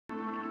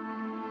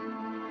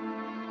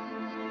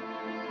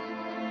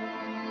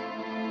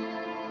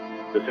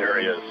This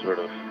area is sort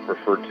of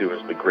referred to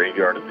as the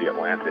graveyard of the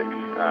Atlantic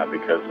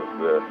because of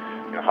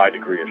the high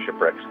degree of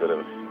shipwrecks that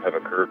have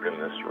occurred in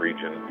this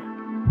region.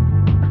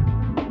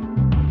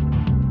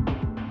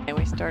 And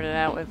we started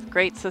out with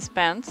great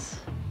suspense,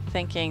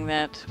 thinking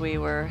that we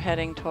were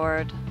heading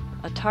toward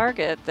a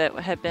target that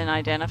had been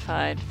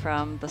identified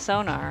from the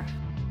sonar.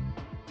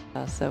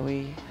 So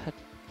we had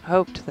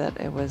hoped that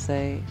it was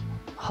a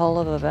hull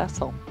of a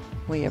vessel.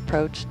 We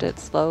approached it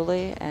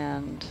slowly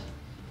and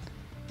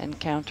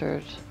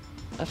encountered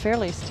a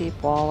fairly steep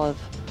wall of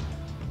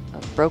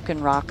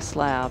broken rock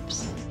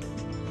slabs.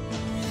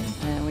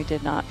 And we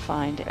did not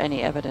find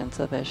any evidence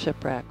of a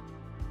shipwreck.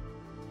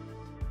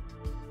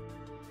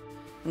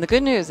 And the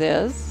good news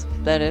is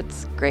that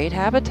it's great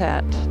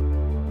habitat.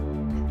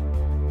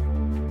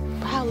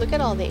 Wow, look at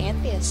all the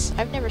anthias.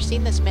 I've never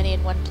seen this many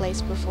in one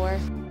place before.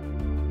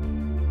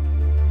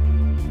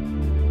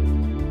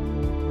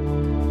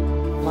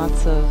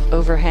 Lots of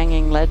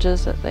overhanging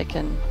ledges that they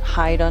can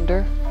hide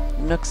under,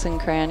 nooks and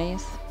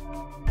crannies.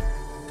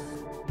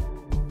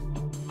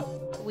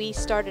 We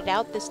started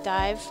out this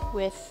dive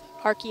with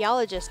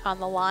archaeologists on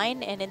the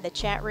line and in the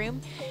chat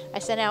room. I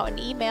sent out an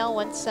email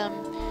once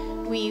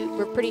we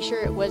were pretty sure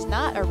it was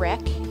not a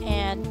wreck,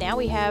 and now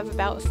we have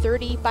about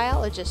 30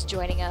 biologists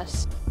joining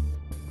us.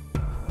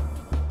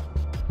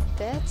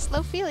 That's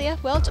Lophelia.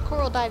 Well, it's a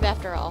coral dive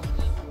after all.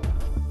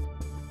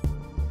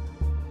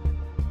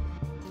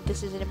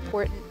 This is an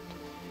important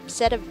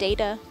set of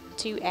data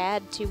to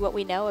add to what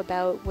we know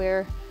about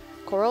where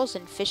corals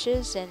and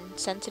fishes and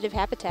sensitive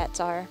habitats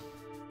are.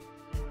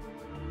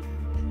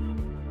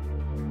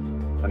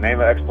 The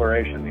name of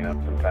exploration,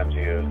 sometimes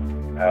you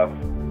have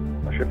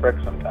a shipwreck,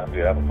 sometimes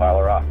you have a pile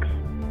of rocks.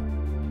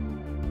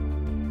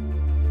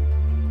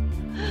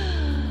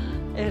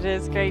 It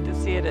is great to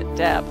see it at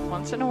depth.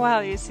 Once in a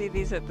while you see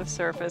these at the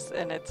surface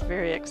and it's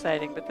very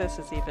exciting, but this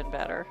is even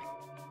better.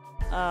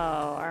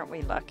 Oh, aren't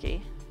we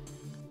lucky?